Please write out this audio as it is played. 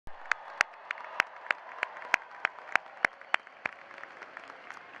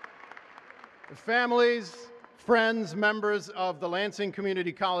Families, friends, members of the Lansing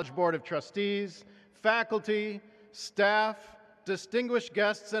Community College Board of Trustees, faculty, staff, distinguished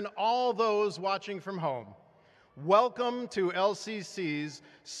guests, and all those watching from home. Welcome to LCC's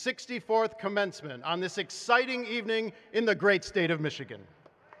 64th commencement on this exciting evening in the great state of Michigan.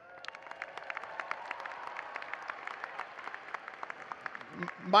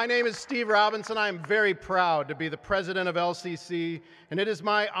 My name is Steve Robinson. I am very proud to be the president of LCC, and it is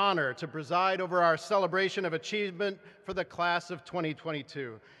my honor to preside over our celebration of achievement for the class of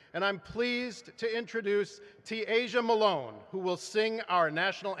 2022. And I'm pleased to introduce Asia Malone, who will sing our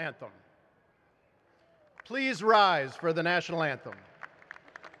national anthem. Please rise for the national anthem.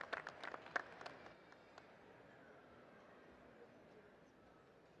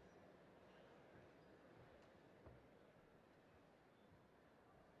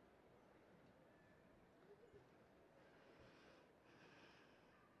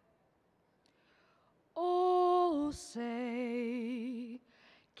 Oh, say,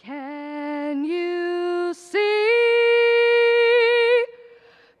 can you see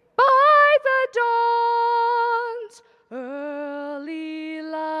by the dawn's early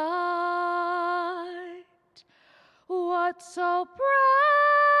light what so proudly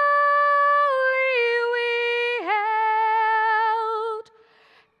we held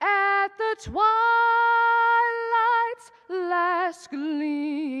at the twilight's last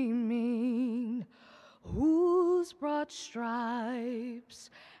gleaming, whose broad stripes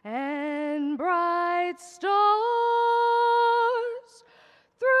and bright stars